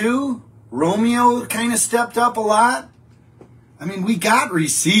number 2? Romeo kind of stepped up a lot. I mean, we got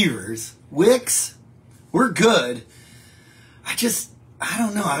receivers. Wicks, we're good. I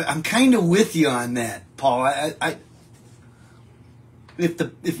don't know. I'm kind of with you on that, Paul.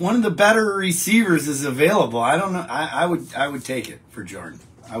 If one of the better receivers is available, I don't know. I would take it for Jordan.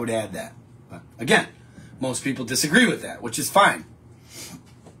 I would add that. But again, most people disagree with that, which is fine.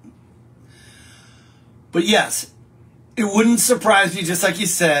 But yes, it wouldn't surprise me, just like you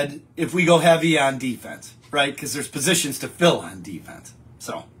said, if we go heavy on defense, right? Because there's positions to fill on defense.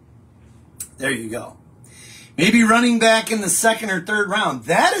 So there you go. Maybe running back in the second or third round.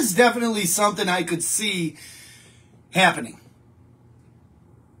 That is definitely something I could see happening.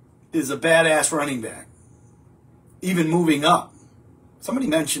 Is a badass running back. Even moving up. Somebody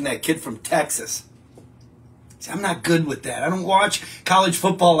mentioned that kid from Texas. See, I'm not good with that. I don't watch college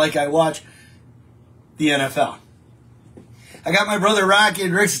football like I watch the NFL. I got my brother Rocky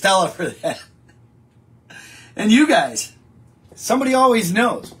and Rick Stella for that. And you guys. Somebody always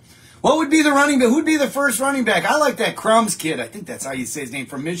knows. What would be the running back? Who'd be the first running back? I like that Crumbs kid. I think that's how you say his name,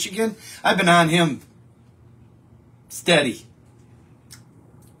 from Michigan. I've been on him steady.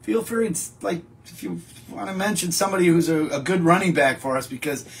 Feel free, if you want to mention somebody who's a good running back for us,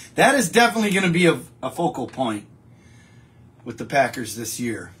 because that is definitely going to be a focal point with the Packers this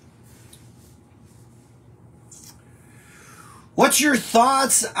year. What's your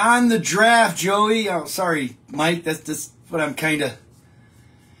thoughts on the draft, Joey? Oh, sorry, Mike. That's what I'm kind of...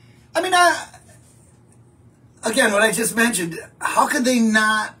 I mean, again, what I just mentioned, how could they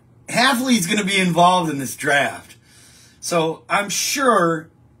not... Halfley's going to be involved in this draft. So I'm sure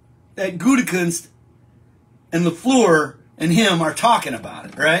that Gutekunst and LaFleur and him are talking about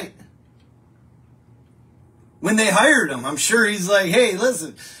it, right? When they hired him, I'm sure he's like, hey,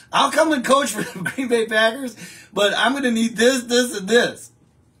 listen, I'll come and coach for the Green Bay Packers, but I'm going to need this, this, and this.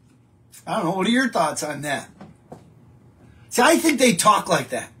 I don't know. What are your thoughts on that? See, I think they talk like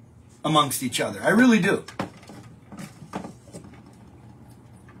that amongst each other. I really do.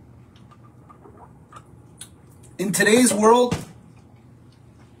 In today's world,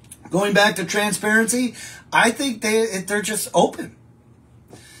 going back to transparency, I think they're just open.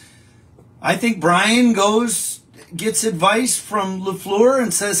 I think Brian gets advice from LaFleur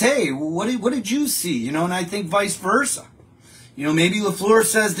and says, hey, what did you see? You know, and I think vice versa. You know, maybe LaFleur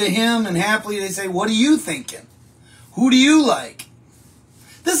says to him, and happily they say, what are you thinking? Who do you like?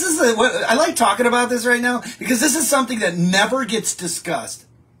 This is I like talking about this right now because this is something that never gets discussed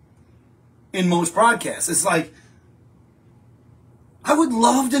in most broadcasts. It's like, I would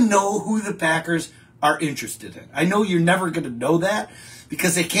love to know who the Packers are interested in. I know you're never going to know that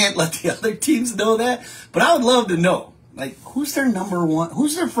because they can't let the other teams know that. But I would love to know, like, who's their number one?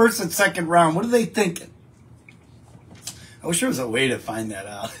 Who's their first and second round? What are they thinking? I wish there was a way to find that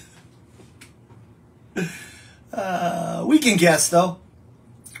out. We can guess, though.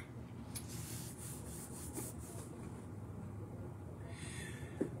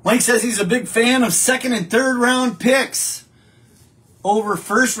 Mike says he's a big fan of second and third round picks over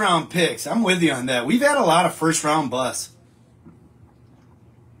first round picks. I'm with you on that. We've had a lot of first round busts.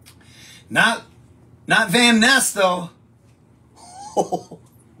 Not Van Ness, though.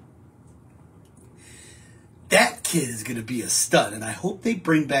 That kid is going to be a stud, and I hope they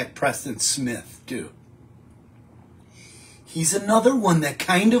bring back Preston Smith, too. He's another one that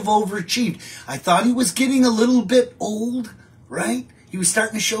kind of overachieved. I thought he was getting a little bit old, right? He was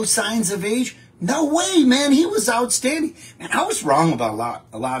starting to show signs of age. No way, man. He was outstanding. Man, I was wrong about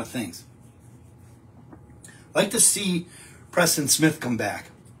a lot of things. I'd like to see Preston Smith come back.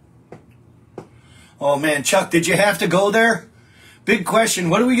 Oh, man, Chuck, did you have to go there? Big question.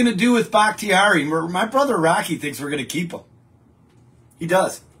 What are we going to do with Bakhtiari? My brother Rocky thinks we're going to keep him. He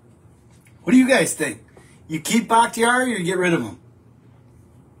does. What do you guys think? You keep Bakhtiari or you get rid of him?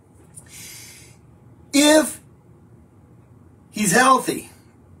 If he's healthy,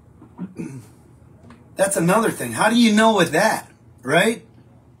 that's another thing. How do you know with that, right?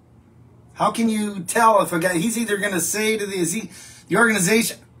 How can you tell if a guy, he's either going to say to the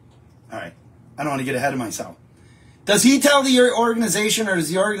organization, all right, I don't want to get ahead of myself. Does he tell the organization, or does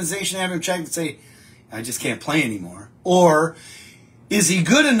the organization have him check and say, I just can't play anymore? Or is he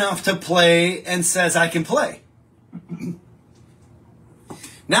good enough to play and says, I can play?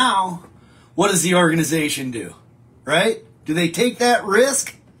 Now, what does the organization do? Right? Do they take that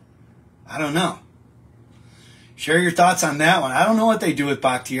risk? I don't know. Share your thoughts on that one. I don't know what they do with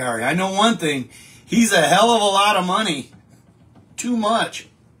Bakhtiari. I know one thing. He's a hell of a lot of money. Too much.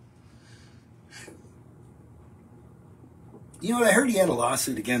 You know what? I heard he had a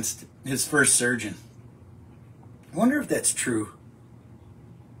lawsuit against his first surgeon. I wonder if that's true.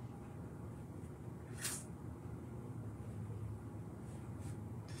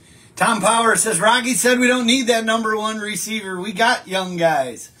 Tom Power says, Rocky said we don't need that number one receiver. We got young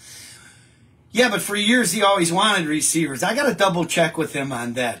guys. Yeah, but for years he always wanted receivers. I got to double check with him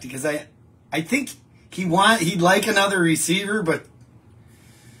on that because I think he'd like another receiver, but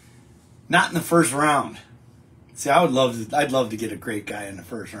not in the first round. See, I'd love to get a great guy in the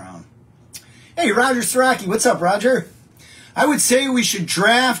first round. Hey, Roger Saraki, what's up, Roger? I would say we should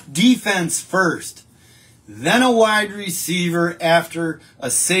draft defense first, then a wide receiver after a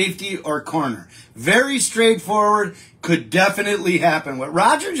safety or corner. Very straightforward, could definitely happen. What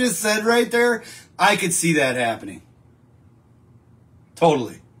Roger just said right there, I could see that happening.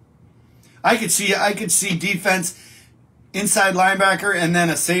 Totally. I could see defense, inside linebacker, and then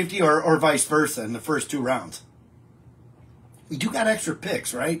a safety or vice versa in the first 2 rounds. We do got extra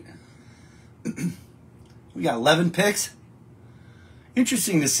picks, right? We got 11 picks.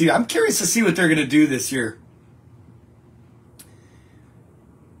 Interesting to see. I'm curious to see what they're going to do this year.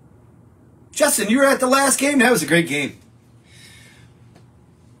 Justin, you were at the last game? That was a great game.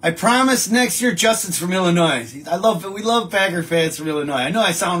 I promise next year Justin's from Illinois. We love Packer fans from Illinois. I know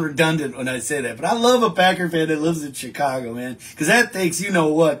I sound redundant when I say that, but I love a Packer fan that lives in Chicago, man. Because that takes, you know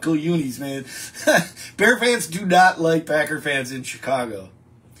what, cool unis, man. Bear fans do not like Packer fans in Chicago.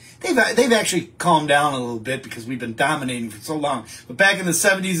 They've actually calmed down a little bit because we've been dominating for so long. But back in the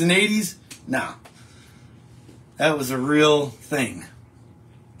 70s and 80s, no. That was a real thing.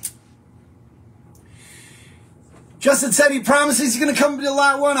 Justin said he promises he's going to come to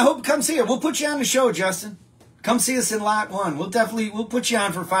Lot 1. I hope he comes here. We'll put you on the show, Justin. Come see us in Lot 1. We'll put you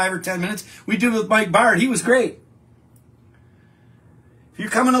on for 5 or 10 minutes. We did it with Mike Bard. He was great. If you're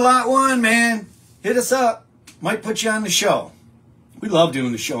coming to Lot 1, man, hit us up. Might put you on the show. We love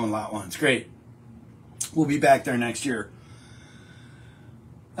doing the show in Lot 1. It's great. We'll be back there next year.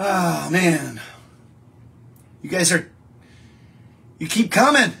 Oh, man. You guys you keep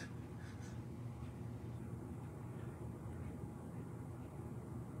coming.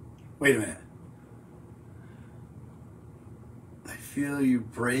 Wait a minute. I feel you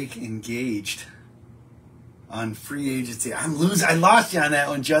break engaged on free agency. I lost you on that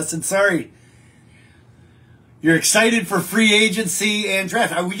one, Justin. Sorry. You're excited for free agency and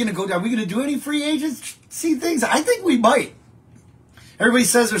draft. Are we going to do any free agency things? I think we might. Everybody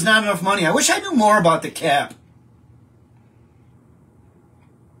says there's not enough money. I wish I knew more about the cap.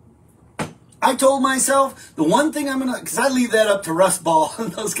 I told myself the one thing because I leave that up to Russ Ball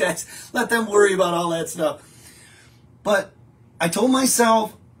and those guys. Let them worry about all that stuff. But I told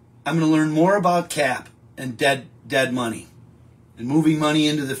myself I'm going to learn more about cap and dead money and moving money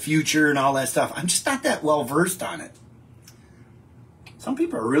into the future and all that stuff. I'm just not that well versed on it. Some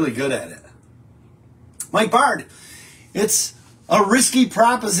people are really good at it. Mike Bard, it's a risky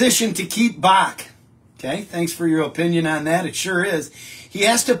proposition to keep Bach. Okay, thanks for your opinion on that. It sure is. He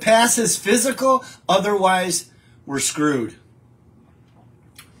has to pass his physical, otherwise we're screwed.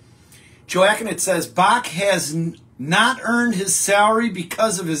 Joaquin, it says, Bach has not earned his salary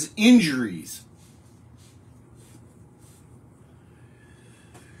because of his injuries.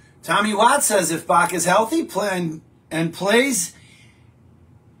 Tommy Watt says, if Bach is healthy and plays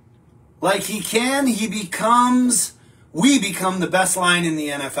like he can, we become the best line in the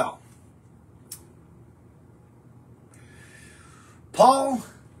NFL. Paul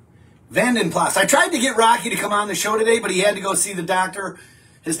Vandenplas. I tried to get Rocky to come on the show today, but he had to go see his doctor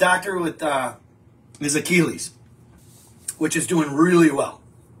with his Achilles, which is doing really well.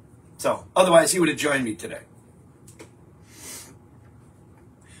 So, otherwise he would have joined me today.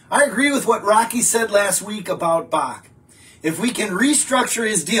 I agree with what Rocky said last week about Bach. If we can restructure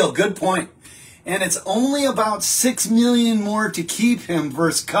his deal, good point. And it's only about $6 million more to keep him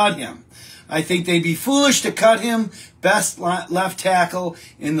versus cut him. I think they'd be foolish to cut him. Best left tackle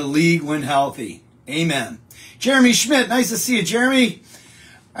in the league when healthy. Amen. Jeremy Schmidt, nice to see you, Jeremy.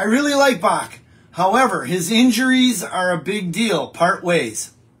 I really like Bach. However, his injuries are a big deal. Part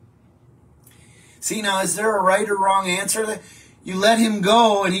ways. See, now, is there a right or wrong answer? You let him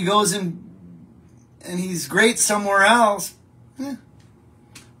go and he goes and he's great somewhere else.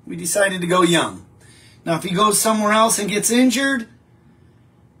 We decided to go young. Now, if he goes somewhere else and gets injured,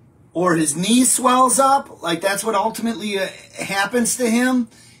 or his knee swells up, like that's what ultimately happens to him,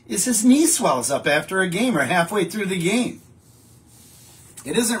 is his knee swells up after a game or halfway through the game.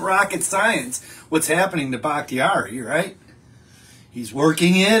 It isn't rocket science what's happening to Bakhtiari, right? He's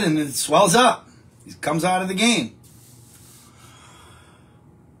working it and it swells up. He comes out of the game.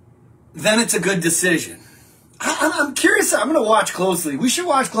 Then it's a good decision. I'm curious. I'm going to watch closely. We should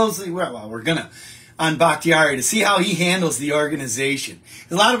watch closely. Well, we're going to on Bakhtiari to see how he handles the organization.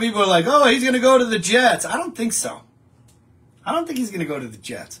 A lot of people are like, oh, he's going to go to the Jets. I don't think so. I don't think he's going to go to the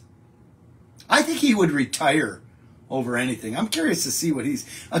Jets. I think he would retire over anything. I'm curious to see what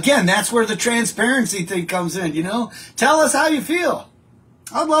again, that's where the transparency thing comes in, you know? Tell us how you feel.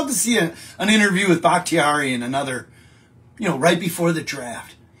 I'd love to see an interview with Bakhtiari and another, right before the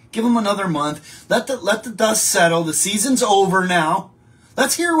draft. Give him another month. Let the dust settle. The season's over now.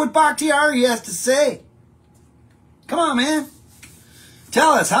 Let's hear what Bakhtiari has to say. Come on, man.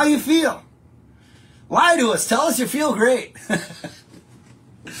 Tell us how you feel. Lie to us. Tell us you feel great.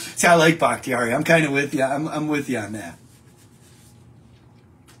 See, I like Bakhtiari. I'm kind of with you. I'm with you on that.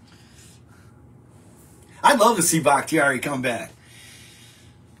 I'd love to see Bakhtiari come back.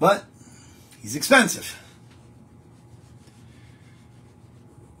 But he's expensive.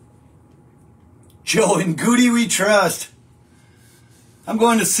 Joe and Goody we trust. I'm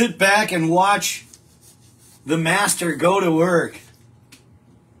going to sit back and watch the master go to work.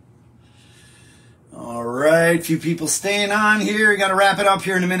 All right, few people staying on here. Got to wrap it up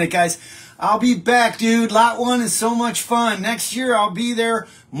here in a minute, guys. I'll be back, dude. Lot 1 is so much fun. Next year, I'll be there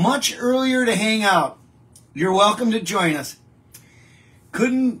much earlier to hang out. You're welcome to join us.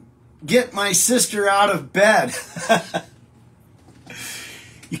 Couldn't get my sister out of bed.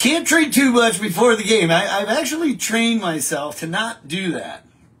 You can't train too much before the game. I've actually trained myself to not do that.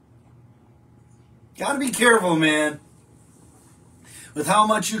 Got to be careful, man, with how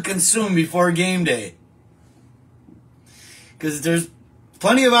much you consume before game day. Because there's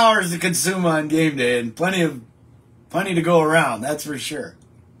plenty of hours to consume on game day and plenty to go around, that's for sure.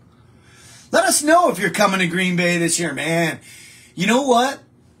 Let us know if you're coming to Green Bay this year, man. You know what?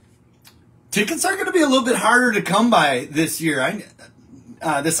 Tickets are going to be a little bit harder to come by this year.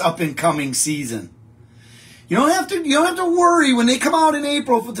 This up and coming season. You don't have to worry when they come out in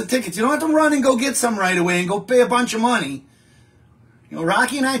April for the tickets. You don't have to run and go get some right away and go pay a bunch of money. You know,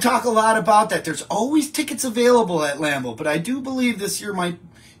 Rocky and I talk a lot about that. There's always tickets available at Lambeau, but I do believe this year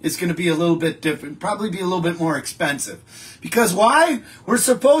is going to be a little bit different, probably be a little bit more expensive. Because why? We're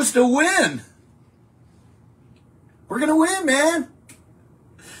supposed to win. We're going to win, man.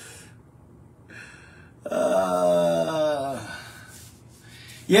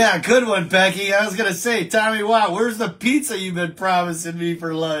 Yeah, good one, Becky. I was going to say, Tommy, wow, where's the pizza you've been promising me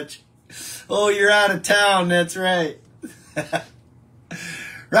for lunch? Oh, you're out of town. That's right.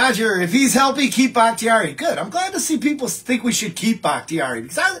 Roger, if he's healthy, keep Bakhtiari. Good. I'm glad to see people think we should keep Bakhtiari,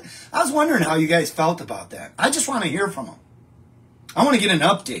 because I was wondering how you guys felt about that. I just want to hear from him. I want to get an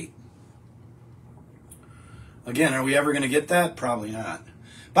update. Again, are we ever going to get that? Probably not.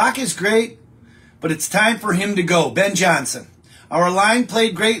 Bach is great, but it's time for him to go. Ben Johnson. Our line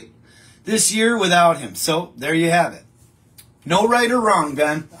played great this year without him. So, there you have it. No right or wrong,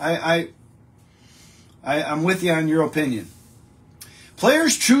 Ben. I'm with you on your opinion.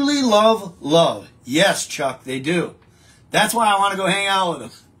 Players truly love love. Yes, Chuck, they do. That's why I want to go hang out with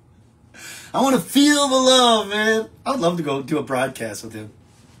them. I want to feel the love, man. I would love to go do a broadcast with him.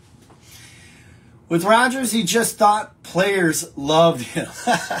 With Rodgers, he just thought players loved him.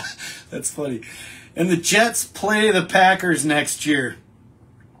 That's funny. And the Jets play the Packers next year.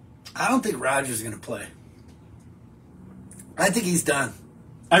 I don't think Rodgers is going to play. I think he's done.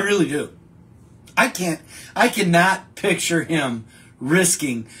 I really do. I cannot picture him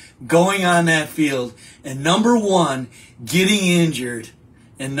risking going on that field and, number one, getting injured,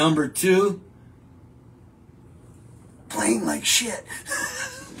 and number two, playing like shit.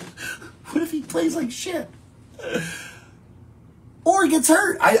 What if he plays like shit? Or gets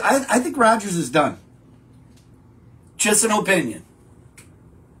hurt? I think Rodgers is done. Just an opinion.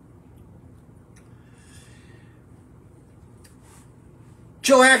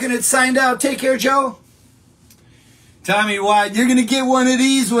 Joe Hackett signed out. Take care, Joe. Tommy White, you're going to get one of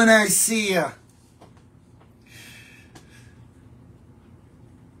these when I see you.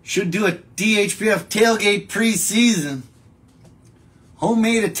 Should do a DHPF tailgate preseason.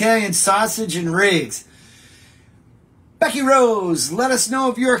 Homemade Italian sausage and rigs. Becky Rose, let us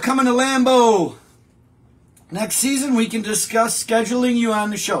know if you're coming to Lambeau. Next season, we can discuss scheduling you on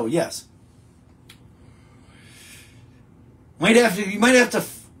the show. Yes. We might have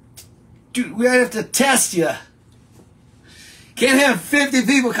to test you. Can't have 50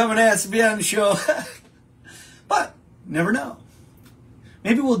 people coming to us to be on the show. But, never know.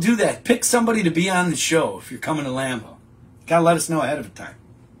 Maybe we'll do that. Pick somebody to be on the show if you're coming to Lambeau. Gotta let us know ahead of time.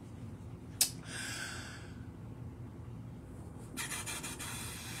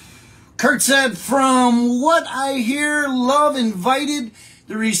 Kurt said, from what I hear, Love invited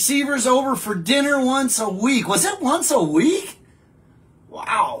the receivers over for dinner once a week. Was it once a week?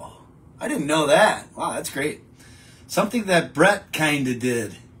 Wow. I didn't know that. Wow, that's great. Something that Brett kind of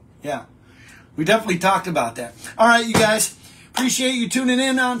did. Yeah. We definitely talked about that. All right, you guys. Appreciate you tuning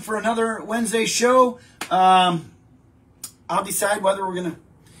in on for another Wednesday show. I'll decide whether we're going to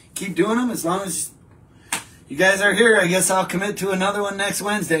keep doing them. As long as you guys are here, I guess I'll commit to another one next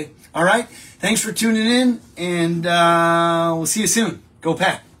Wednesday. All right? Thanks for tuning in, and we'll see you soon. Go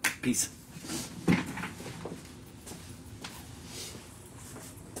Pack. Peace.